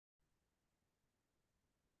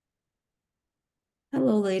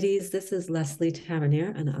Hello, ladies. This is Leslie Tavernier,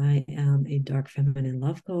 and I am a dark feminine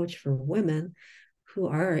love coach for women who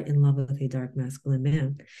are in love with a dark masculine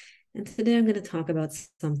man. And today I'm going to talk about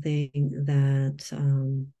something that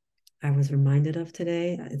I was reminded of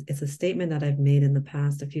today. It's a statement that I've made in the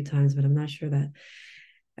past a few times, but I'm not sure that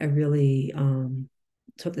I really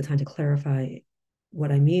took the time to clarify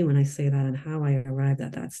what I mean when I say that and how I arrived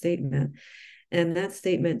at that statement. And that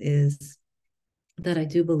statement is that I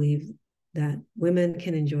do believe that women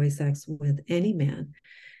can enjoy sex with any man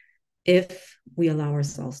if we allow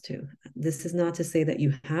ourselves to. This is not to say that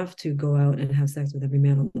you have to go out and have sex with every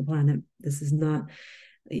man on the planet. This is not,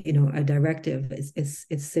 a directive.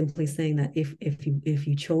 It's simply saying that if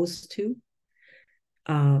you chose to,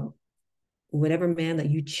 uh, whatever man that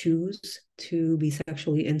you choose to be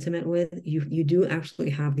sexually intimate with, you do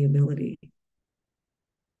actually have the ability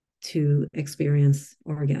to experience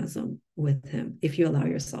orgasm with him if you allow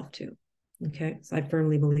yourself to. Okay, so I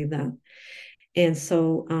firmly believe that. And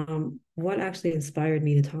so, what actually inspired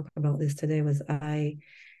me to talk about this today was I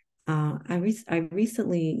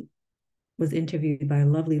recently was interviewed by a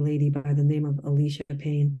lovely lady by the name of Alicia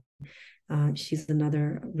Payne. She's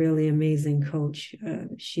another really amazing coach.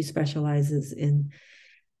 She specializes in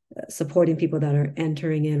supporting people that are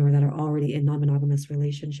entering in or that are already in non-monogamous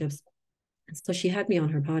relationships. So she had me on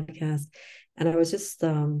her podcast, and I was just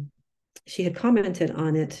she had commented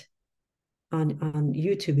on it on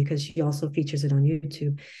YouTube because she also features it on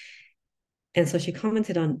YouTube. And so she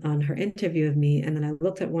commented on her interview of me, and then I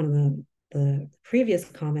looked at one of the previous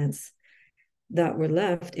comments that were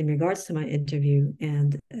left in regards to my interview,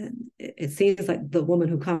 and it seems like the woman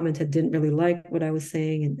who commented didn't really like what I was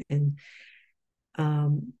saying, and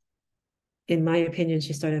in my opinion,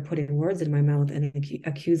 she started putting words in my mouth and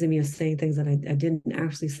accusing me of saying things that I didn't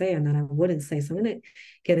actually say and that I wouldn't say. So I'm going to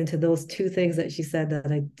get into those two things that she said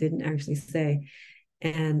that I didn't actually say,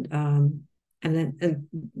 and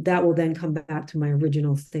that will then come back to my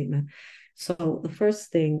original statement. So the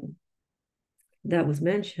first thing that was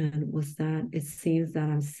mentioned was that it seems that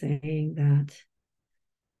I'm saying that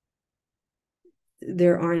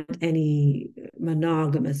there aren't any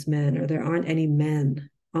monogamous men, or there aren't any men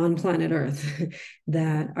on planet Earth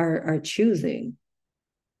that are choosing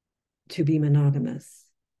to be monogamous.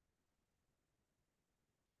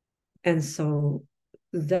 And so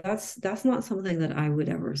that's not something that I would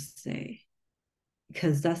ever say,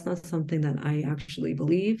 because that's not something that I actually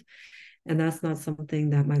believe. And that's not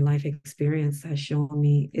something that my life experience has shown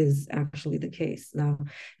me is actually the case. Now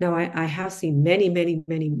I have seen many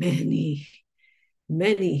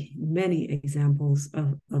examples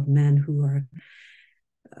of men who are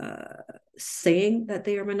saying that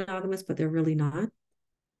they are monogamous, but they're really not.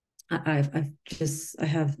 I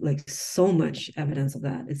have like so much evidence of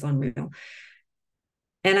that. It's unreal.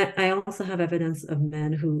 And I also have evidence of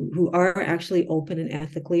men who are actually open and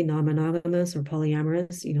ethically non-monogamous or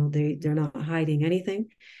polyamorous. They're not hiding anything.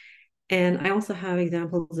 And I also have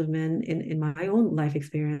examples of men in my own life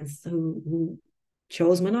experience who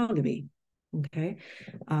chose monogamy. Okay.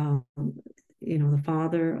 The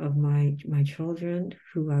father of my children,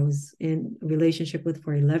 who I was in a relationship with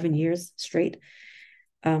for 11 years straight,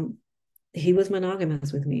 he was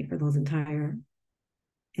monogamous with me for those entire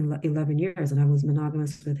 11 years, and I was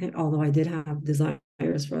monogamous with him. Although I did have desires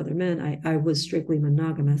for other men, I was strictly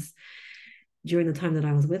monogamous during the time that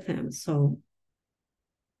I was with him. So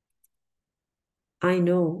I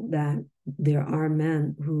know that there are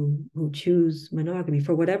men who choose monogamy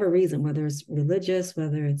for whatever reason, whether it's religious,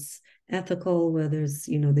 whether it's ethical, whether it's,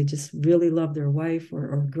 they just really love their wife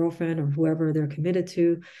or girlfriend or whoever they're committed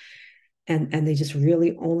to, and they just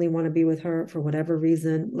really only want to be with her for whatever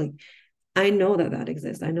reason. Like, I know that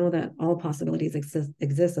exists. I know that all possibilities exist.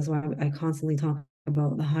 That's why I constantly talk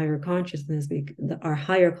about the higher consciousness. Our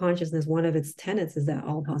higher consciousness, one of its tenets is that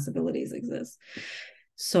all possibilities exist.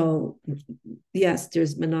 So yes,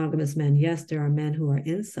 there's monogamous men. Yes, there are men who are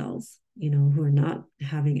incels, who are not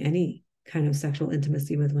having any kind of sexual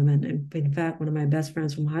intimacy with women. And in fact, one of my best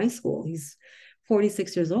friends from high school, he's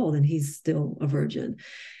 46 years old and he's still a virgin.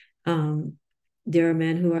 There are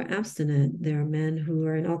men who are abstinent. There are men who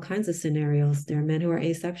are in all kinds of scenarios. There are men who are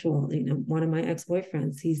asexual. One of my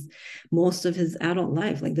ex-boyfriends, he's most of his adult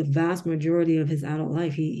life, like the vast majority of his adult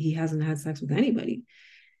life, he hasn't had sex with anybody.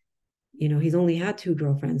 He's only had two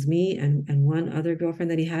girlfriends, me and one other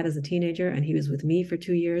girlfriend that he had as a teenager, and he was with me for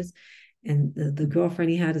 2 years. And the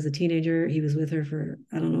girlfriend he had as a teenager, he was with her for,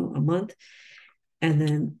 I don't know, a month. And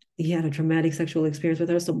then he had a traumatic sexual experience with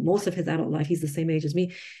her. So most of his adult life, he's the same age as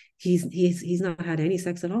me. He's not had any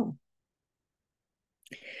sex at all.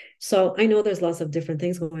 So I know there's lots of different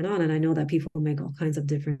things going on, and I know that people make all kinds of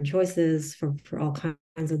different choices for all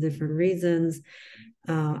kinds of different reasons.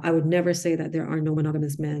 I would never say that there are no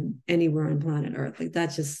monogamous men anywhere on planet Earth. Like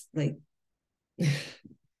that's just like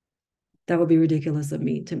that would be ridiculous of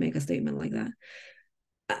me to make a statement like that.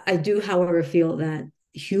 I do, however, feel that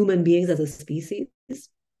human beings as a species,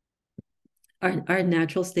 our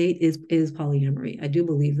natural state is polyamory. I do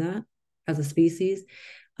believe that as a species.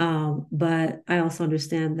 But I also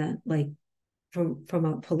understand that like from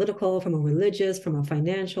a political, from a religious, from a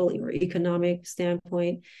financial or economic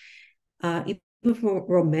standpoint, even from a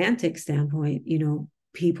romantic standpoint, you know,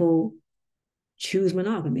 people choose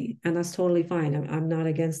monogamy, and that's totally fine. I'm not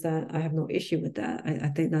against that. I have no issue with that. I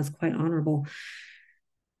think that's quite honorable,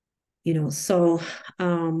 you know. So,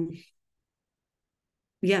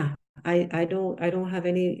 yeah, I don't have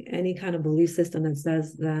any kind of belief system that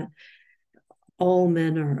says that all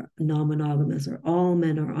men are non-monogamous or all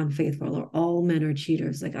men are unfaithful or all men are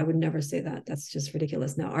cheaters. Like I would never say that. That's just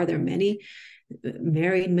ridiculous. Now, are there many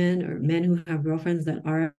married men or men who have girlfriends that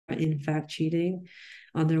are in fact cheating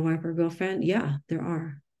on their wife or girlfriend? Yeah, there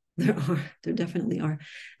are. There definitely are.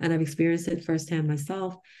 And I've experienced it firsthand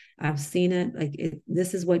myself. I've seen it. Like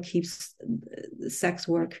this is what keeps sex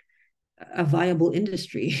work a viable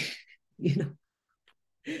industry, you know.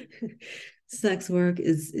 Sex work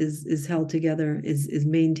is held together, is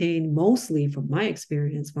maintained mostly from my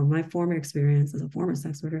experience, from my former experience as a former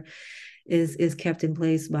sex worker, is kept in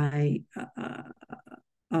place by uh,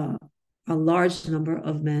 a large number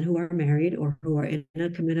of men who are married or who are in a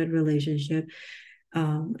committed relationship,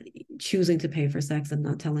 um, choosing to pay for sex and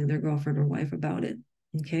not telling their girlfriend or wife about it.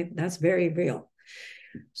 Okay, that's very real.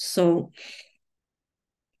 So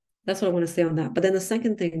that's what I want to say on that. But then the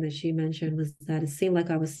second thing that she mentioned was that it seemed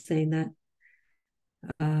like I was saying that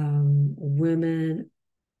women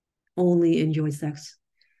only enjoy sex.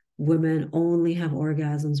 Women only have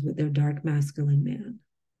orgasms with their dark masculine man.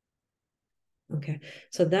 Okay.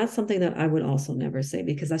 So that's something that I would also never say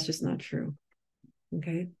because that's just not true.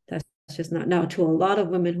 Okay. That's just not. Now, to a lot of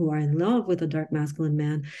women who are in love with a dark masculine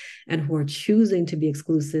man and who are choosing to be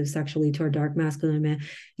exclusive sexually to a dark masculine man,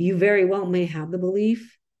 you very well may have the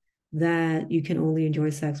belief that you can only enjoy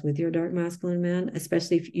sex with your dark masculine man,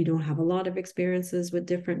 especially if you don't have a lot of experiences with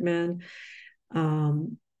different men.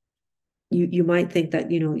 Um, you might think that,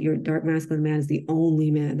 you know, your dark masculine man is the only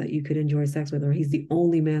man that you could enjoy sex with, or he's the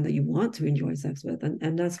only man that you want to enjoy sex with,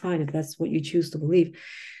 and that's fine if that's what you choose to believe.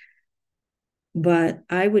 But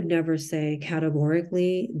I would never say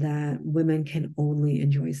categorically that women can only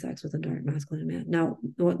enjoy sex with a dark masculine man. Now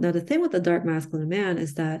the thing with the dark masculine man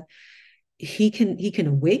is that he can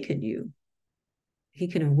awaken you. He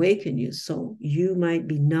can awaken you. So you might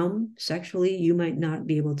be numb sexually. You might not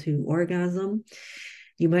be able to orgasm.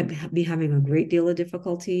 You might be having a great deal of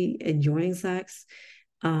difficulty enjoying sex.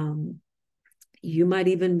 Um, you might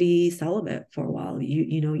even be celibate for a while.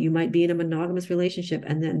 You know, you might be in a monogamous relationship,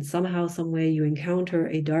 and then somehow, some way, you encounter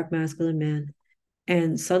a dark masculine man,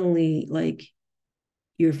 and suddenly, like,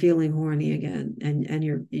 you're feeling horny again, and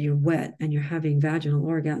you're wet, and you're having vaginal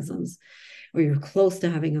orgasms, or you're close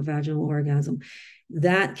to having a vaginal orgasm.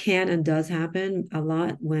 That can and does happen a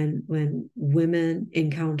lot when women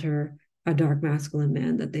encounter a dark masculine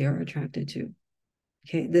man that they are attracted to.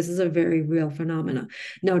 Okay, this is a very real phenomenon.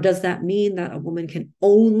 Now, does that mean that a woman can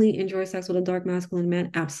only enjoy sex with a dark masculine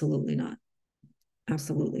man? Absolutely not.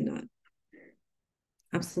 Absolutely not.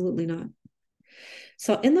 Absolutely not.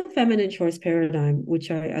 So, in the feminine choice paradigm,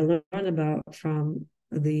 which I learned about from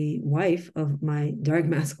the wife of my dark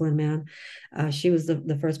masculine man, she was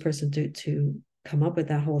the first person to come up with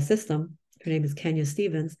that whole system. Her name is Kenya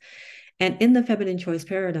Stevens. And in the feminine choice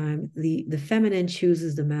paradigm, the feminine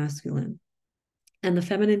chooses the masculine. And the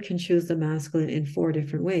feminine can choose the masculine in 4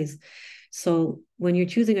 different ways. So when you're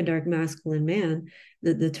choosing a dark masculine man,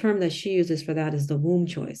 the term that she uses for that is the womb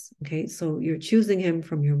choice. Okay. So you're choosing him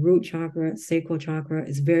from your root chakra, sacral chakra.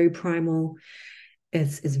 It's very primal.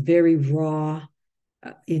 It's very raw.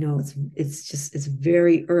 You know, it's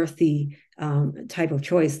very earthy type of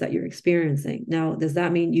choice that you're experiencing. Now, does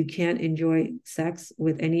that mean you can't enjoy sex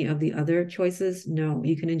with any of the other choices? No,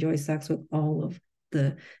 you can enjoy sex with all of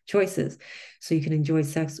the choices. So you can enjoy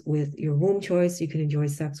sex with your womb choice, you can enjoy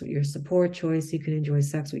sex with your support choice, you can enjoy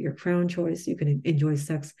sex with your crown choice, you can enjoy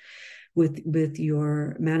sex with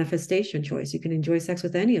your manifestation choice, you can enjoy sex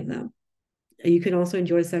with any of them. You can also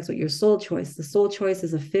enjoy sex with your soul choice. The soul choice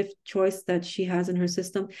is a 5th choice that she has in her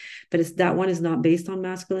system, but it's that one is not based on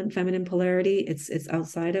masculine feminine polarity. It's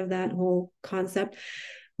outside of that whole concept.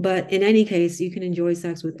 But in any case, you can enjoy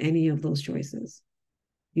sex with any of those choices.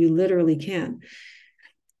 You literally can.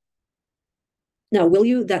 Now, will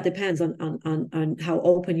you? That depends on how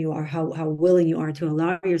open you are, how willing you are to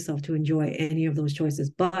allow yourself to enjoy any of those choices.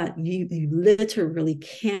 But you literally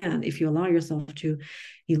can, if you allow yourself to,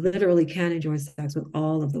 you literally can enjoy sex with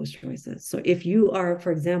all of those choices. So if you are,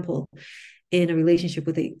 for example, in a relationship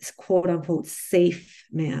with a quote unquote safe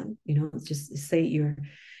man, just say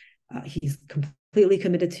he's completely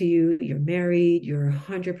committed to you, you're married, you're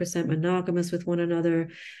 100% monogamous with one another,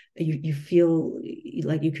 you feel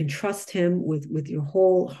like you can trust him with your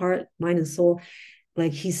whole heart, mind, and soul,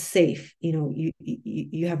 like he's safe,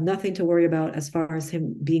 you have nothing to worry about as far as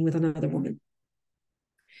him being with another woman.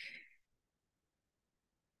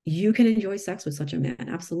 You can enjoy sex with such a man,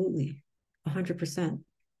 absolutely, 100%.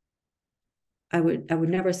 I would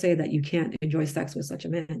never say that you can't enjoy sex with such a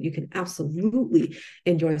man. You can absolutely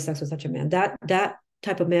enjoy sex with such a man. That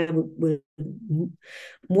type of man would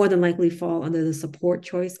more than likely fall under the support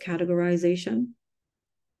choice categorization.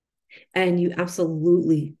 And you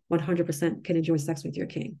absolutely 100% can enjoy sex with your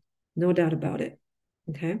king. No doubt about it.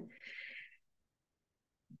 Okay.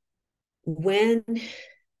 When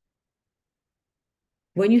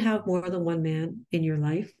you have more than one man in your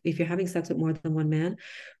life, if you're having sex with more than one man,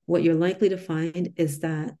 what you're likely to find is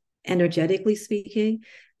that, energetically speaking,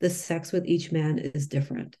 the sex with each man is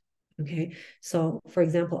different. Okay. So, for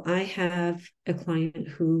example, I have a client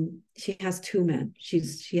who she has two men.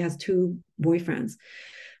 She has two boyfriends.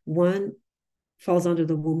 One falls under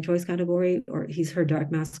the womb choice category, or he's her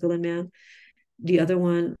dark masculine man. The other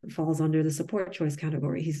one falls under the support choice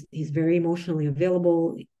category. He's very emotionally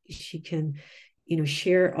available. She can,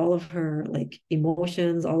 share all of her like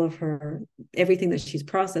emotions, all of her everything that she's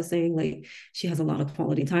processing. Like she has a lot of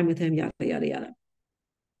quality time with him, yada yada yada.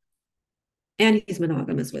 And he's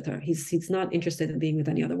monogamous with her. He's not interested in being with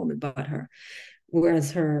any other woman but her.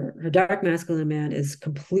 Whereas her dark masculine man is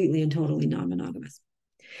completely and totally non-monogamous.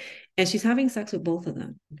 And she's having sex with both of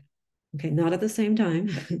them. Okay, not at the same time.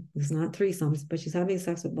 It's not threesomes, but she's having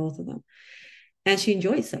sex with both of them. And she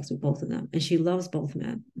enjoys sex with both of them. And she loves both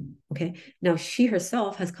men. Okay. Now, she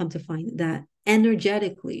herself has come to find that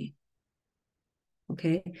energetically,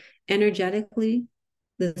 okay, energetically,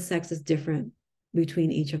 the sex is different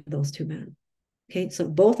between each of those two men. Okay. So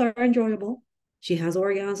both are enjoyable. She has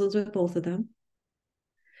orgasms with both of them.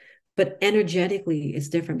 But energetically, it's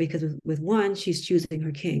different because with one, she's choosing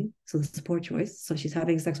her king. So the support choice. So she's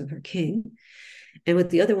having sex with her king. And with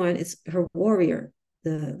the other one, it's her warrior,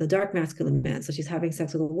 the dark masculine man. So she's having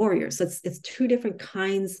sex with a warrior. So it's two different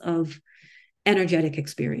kinds of energetic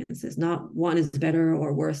experiences. Not one is better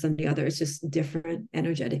or worse than the other. It's just different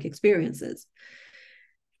energetic experiences.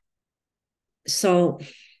 So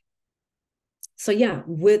yeah,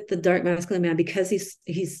 with the dark masculine man, because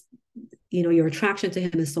he's your attraction to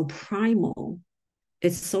him is so primal,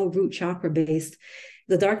 it's so root chakra based.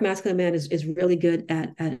 The dark masculine man is really good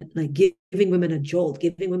at like giving women a jolt,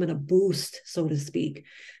 giving women a boost, so to speak.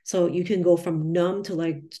 So you can go from numb to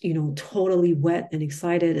like, totally wet and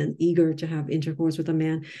excited and eager to have intercourse with a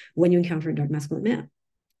man when you encounter a dark masculine man.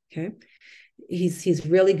 Okay. He's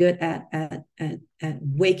really good at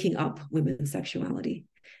waking up women's sexuality.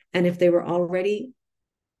 And if they were already,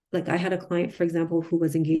 like I had a client, for example, who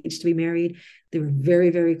was engaged to be married. They were very,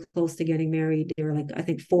 very close to getting married. They were like, I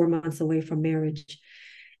think 4 months away from marriage.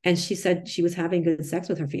 And she said she was having good sex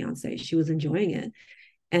with her fiance. She was enjoying it.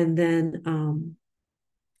 And then,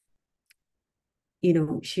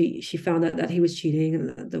 she found out that he was cheating,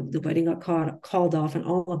 and the wedding got called off and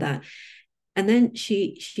all of that. And then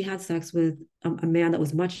she had sex with a man that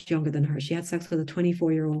was much younger than her. She had sex with a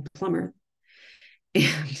 24-year-old plumber.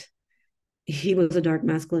 And he was a dark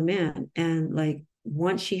masculine man. And like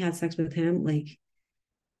once she had sex with him, like,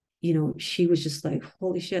 she was just like,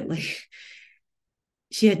 holy shit, like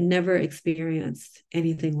she had never experienced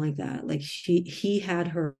anything like that. Like he had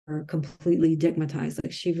her completely digmatized.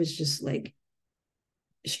 Like she was just like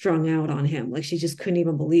strung out on him. Like she just couldn't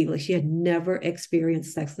even believe, like she had never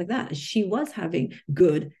experienced sex like that. And she was having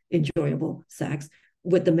good, enjoyable sex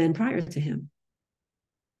with the men prior to him.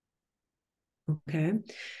 Okay.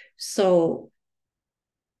 So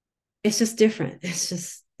it's just different.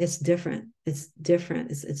 It's different. It's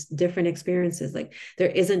different. It's different experiences. Like there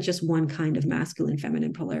isn't just one kind of masculine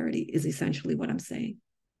feminine polarity, is essentially what I'm saying.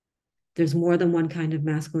 There's more than one kind of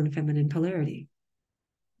masculine feminine polarity.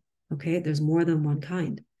 Okay. There's more than one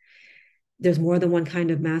kind. There's more than one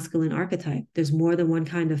kind of masculine archetype. There's more than one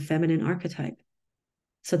kind of feminine archetype.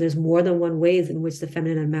 So there's more than one ways in which the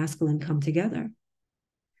feminine and masculine come together.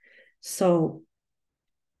 So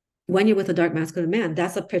when you're with a dark masculine man,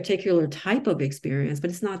 that's a particular type of experience, but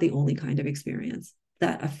it's not the only kind of experience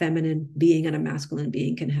that a feminine being and a masculine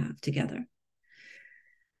being can have together.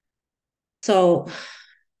 So,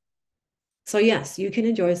 so yes, you can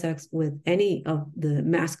enjoy sex with any of the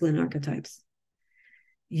masculine archetypes.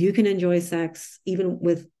 You can enjoy sex even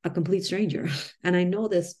with a complete stranger. And I know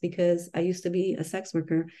this because I used to be a sex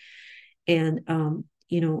worker, and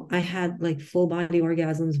I had like full body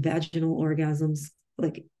orgasms, vaginal orgasms,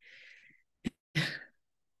 like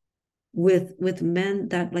with men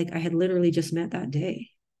that like I had literally just met that day,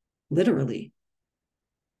 literally.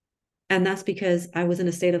 And that's because I was in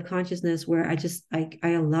a state of consciousness where I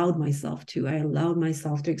allowed myself to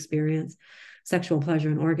experience sexual pleasure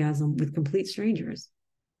and orgasm with complete strangers,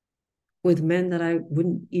 with men that I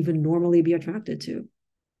wouldn't even normally be attracted to.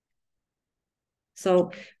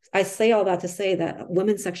 So I say all that to say that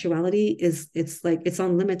women's sexuality it's like it's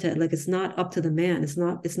unlimited. Like it's not up to the man.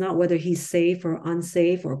 It's not whether he's safe or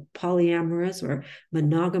unsafe or polyamorous or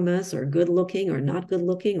monogamous or good looking or not good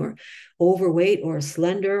looking or overweight or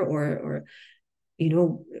slender or you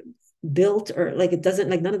know built, or like it doesn't,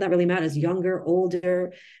 like none of that really matters. Younger,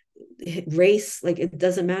 older, race, like it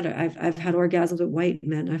doesn't matter. I've had orgasms with white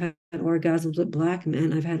men, I've had orgasms with black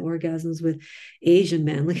men, I've had orgasms with Asian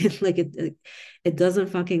men. It doesn't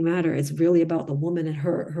fucking matter. It's really about the woman and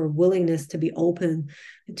her willingness to be open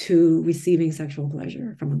to receiving sexual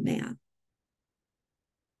pleasure from a man.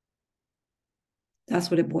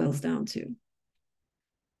 That's what it boils down to.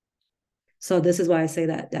 So this is why I say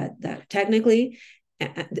that technically,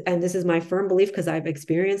 and this is my firm belief because I've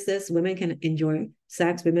experienced this, women can enjoy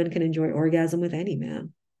sex, women can enjoy orgasm with any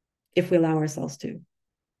man if we allow ourselves to.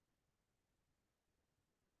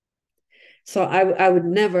 So I would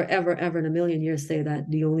never, ever, ever in a million years say that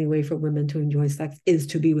the only way for women to enjoy sex is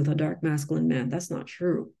to be with a dark masculine man. That's not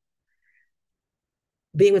true.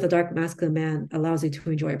 Being with a dark masculine man allows you to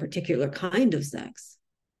enjoy a particular kind of sex,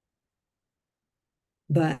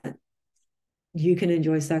 but you can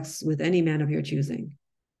enjoy sex with any man of your choosing.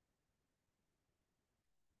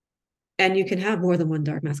 And you can have more than one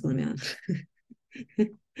dark masculine man.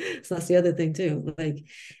 So that's the other thing too. Like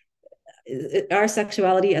our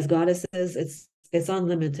sexuality as goddesses, it's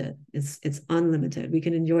unlimited. It's unlimited. We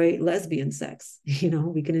can enjoy lesbian sex,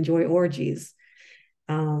 we can enjoy orgies.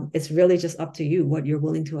 It's really just up to you what you're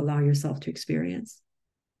willing to allow yourself to experience.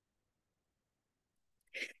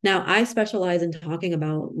 Now, I specialize in talking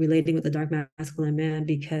about relating with the dark masculine man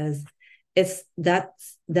because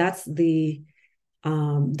that's the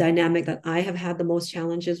dynamic that I have had the most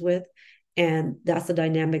challenges with, and that's the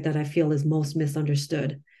dynamic that I feel is most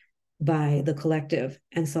misunderstood by the collective.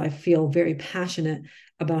 And so I feel very passionate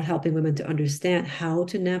about helping women to understand how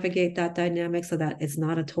to navigate that dynamic so that it's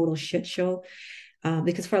not a total shit show.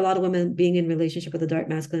 Because for a lot of women, being in relationship with a dark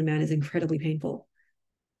masculine man is incredibly painful.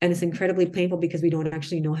 And it's incredibly painful because we don't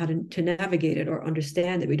actually know how to navigate it or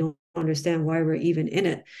understand it. We don't understand why we're even in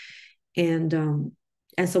it. And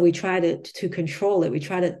so we try to control it. We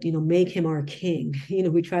try to, make him our king.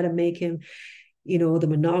 We try to make him, the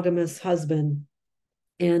monogamous husband.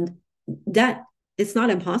 And that it's not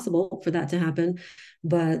impossible for that to happen,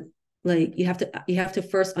 but like you have to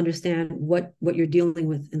first understand what you're dealing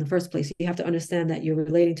with in the first place. You have to understand that you're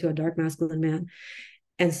relating to a dark masculine man.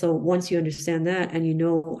 And so once you understand that and you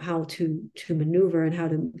know how to maneuver and how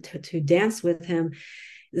to dance with him,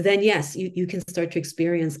 then yes, you can start to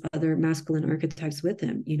experience other masculine archetypes with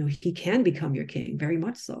him. He can become your king, very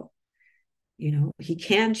much so. He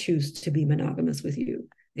can choose to be monogamous with you.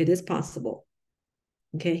 It is possible.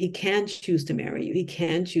 Okay, he can choose to marry you. He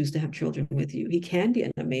can choose to have children with you. He can be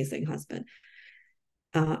an amazing husband.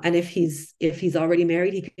 And if he's already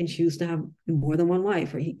married, he can choose to have more than one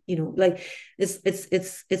wife, or like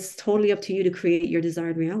it's totally up to you to create your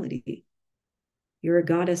desired reality. You're a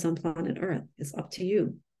goddess on planet Earth. It's up to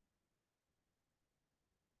you.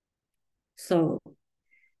 So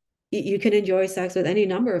you can enjoy sex with any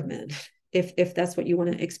number of men if that's what you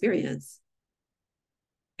want to experience.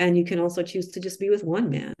 And you can also choose to just be with one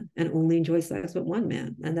man and only enjoy sex with one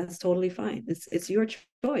man, and that's totally fine. It's your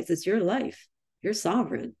choice. It's your life. You're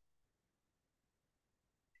sovereign.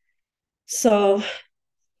 So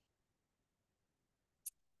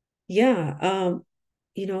yeah,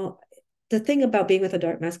 you know, the thing about being with a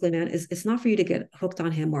dark masculine man is it's not for you to get hooked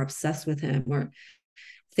on him or obsessed with him or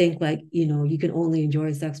think like, you can only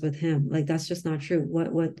enjoy sex with him. Like that's just not true.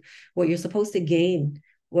 What you're supposed to gain,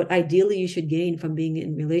 what ideally you should gain from being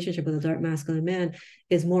in relationship with a dark masculine man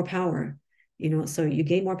is more power. So you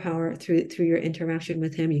gain more power through your interaction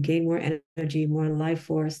with him. You gain more energy, more life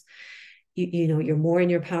force. You're more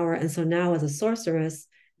in your power. And so now as a sorceress,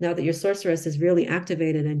 now that your sorceress is really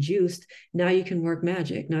activated and juiced, now you can work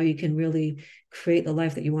magic. Now you can really create the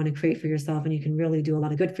life that you want to create for yourself, and you can really do a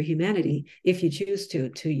lot of good for humanity if you choose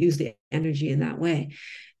to use the energy in that way.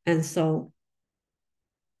 And so,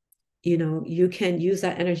 you can use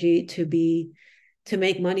that energy to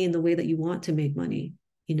make money in the way that you want to make money.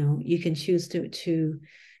 You can choose to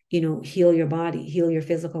heal your body, heal your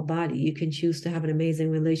physical body. You can choose to have an amazing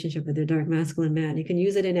relationship with your dark masculine man. You can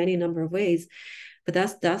use it in any number of ways. But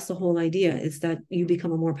that's the whole idea, is that you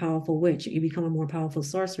become a more powerful witch, you become a more powerful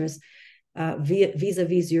sorceress,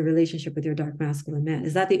 vis-a-vis your relationship with your dark masculine man.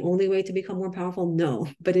 Is that the only way to become more powerful? No,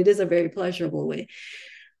 but it is a very pleasurable way.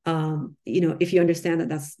 If you understand that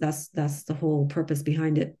that's the whole purpose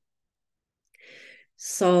behind it.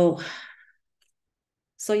 So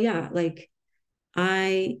yeah, like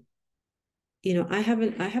I I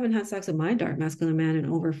haven't had sex with my dark masculine man in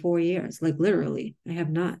over 4 years. Like literally, I have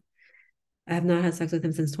not had sex with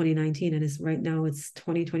him since 2019, and it's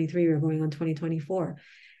 2023. We're going on 2024.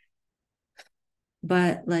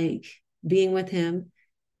 But like being with him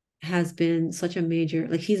has been such a major,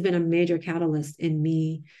 like he's been a major catalyst in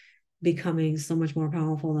me becoming so much more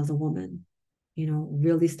powerful as a woman,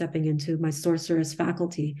 really stepping into my sorceress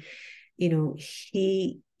faculty.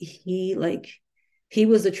 He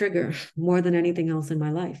was the trigger more than anything else in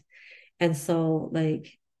my life. And so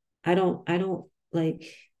like I don't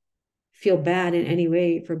like feel bad in any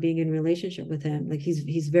way for being in relationship with him. Like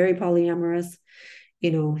he's very polyamorous.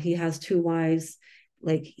 He has two wives.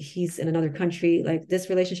 Like he's in another country. Like this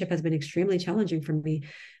relationship has been extremely challenging for me.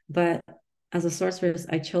 But as a sorceress,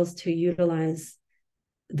 I chose to utilize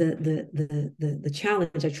the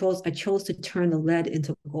challenge. I chose to turn the lead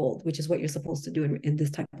into gold, which is what you're supposed to do in this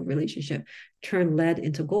type of relationship. Turn lead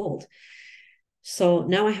into gold. So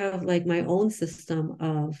now I have like my own system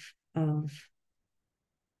of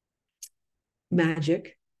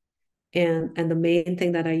magic, and the main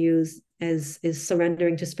thing that I use is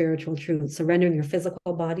surrendering to spiritual truth, surrendering your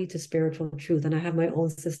physical body to spiritual truth. And I have my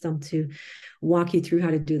own system to walk you through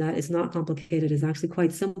how to do that. It's not complicated. It's actually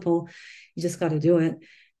quite simple. You just got to do it.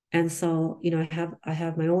 And so, I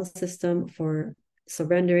have my own system for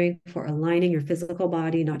surrendering, for aligning your physical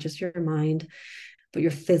body, not just your mind, but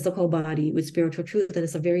your physical body with spiritual truth. And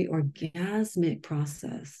it's a very orgasmic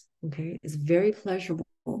process. Okay. It's very pleasurable.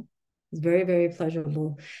 It's very, very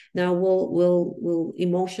pleasurable. Now, will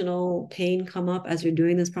emotional pain come up as you're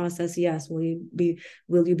doing this process? Yes. Will you be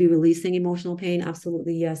releasing emotional pain?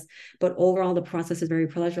 Absolutely, yes. But overall, the process is very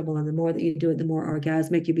pleasurable, and the more that you do it, the more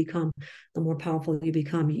orgasmic you become, the more powerful you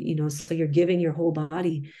become. So you're giving your whole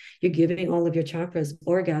body, you're giving all of your chakras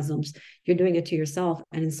orgasms. You're doing it to yourself,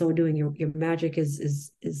 and in so doing, your magic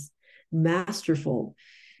is masterful.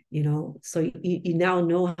 So you now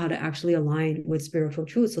know how to actually align with spiritual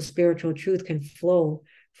truth. So spiritual truth can flow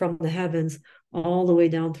from the heavens all the way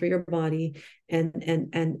down through your body and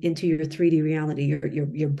into your 3D reality.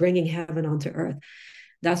 You're bringing heaven onto earth.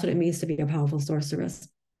 That's what it means to be a powerful sorceress.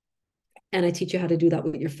 And I teach you how to do that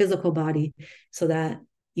with your physical body, so that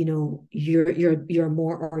you're a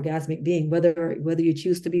more orgasmic being, whether you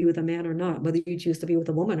choose to be with a man or not, whether you choose to be with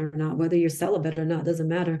a woman or not, whether you're celibate or not, doesn't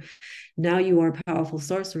matter. Now you are a powerful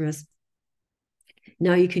sorceress.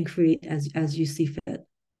 Now you can create as you see fit.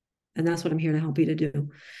 And that's what I'm here to help you to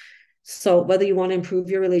do. So whether you want to improve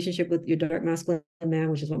your relationship with your dark masculine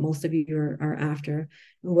man, which is what most of you are after,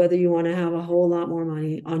 whether you want to have a whole lot more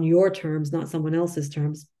money on your terms, not someone else's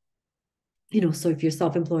terms, so if you're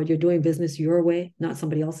self-employed, you're doing business your way, not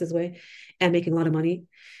somebody else's way, and making a lot of money.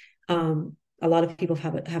 A lot of people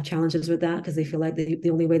have challenges with that, because they feel like the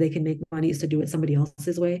only way they can make money is to do it somebody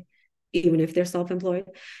else's way, even if they're self-employed.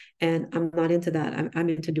 And I'm not into that. I'm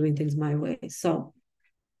into doing things my way. So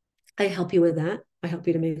I help you with that. I help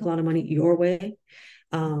you to make a lot of money your way,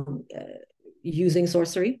 using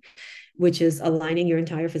sorcery, which is aligning your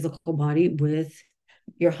entire physical body with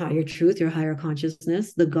your higher truth, your higher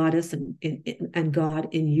consciousness, the goddess and God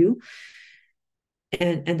in you.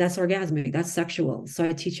 And that's orgasmic, that's sexual. So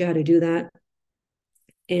I teach you how to do that.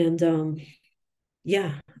 And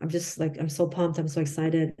yeah, I'm so pumped. I'm so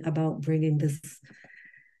excited about bringing this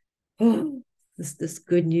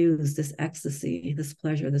good news, this ecstasy, this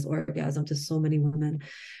pleasure, this orgasm to so many women.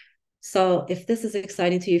 So if this is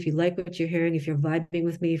exciting to you, if you like what you're hearing, if you're vibing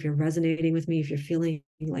with me, if you're resonating with me, if you're feeling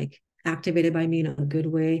like activated by me in a good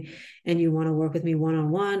way, and you want to work with me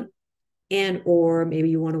one-on-one, or maybe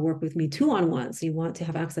you want to work with me two-on-one, so you want to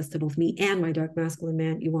have access to both me and my dark masculine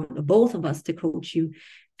man, you want both of us to coach you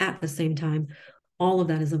at the same time, all of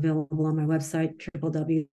that is available on my website,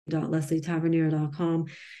 www.leslietavernier.com.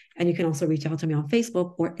 And you can also reach out to me on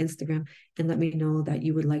Facebook or Instagram and let me know that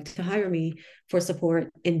you would like to hire me for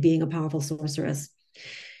support in being a powerful sorceress.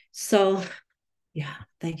 So yeah,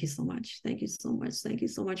 thank you so much. Thank you so much. Thank you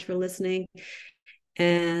so much for listening.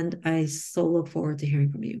 And I so look forward to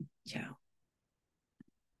hearing from you. Ciao.